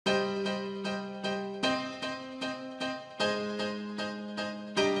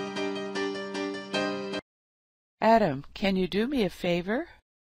Adam, can you do me a favor?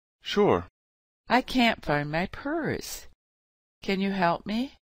 Sure. I can't find my purse. Can you help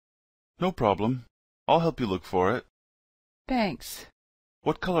me? No problem. I'll help you look for it. Thanks.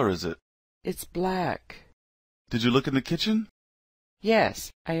 What color is it? It's black. Did you look in the kitchen?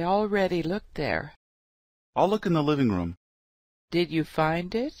 Yes, I already looked there. I'll look in the living room. Did you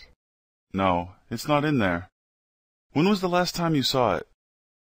find it? No, it's not in there. When was the last time you saw it?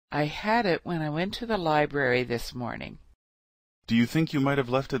 I had it when I went to the library this morning. Do you think you might have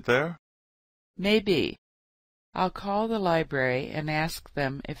left it there? Maybe. I'll call the library and ask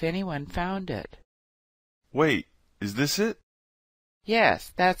them if anyone found it. Wait, is this it?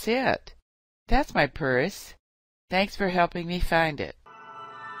 Yes, that's it. That's my purse. Thanks for helping me find it.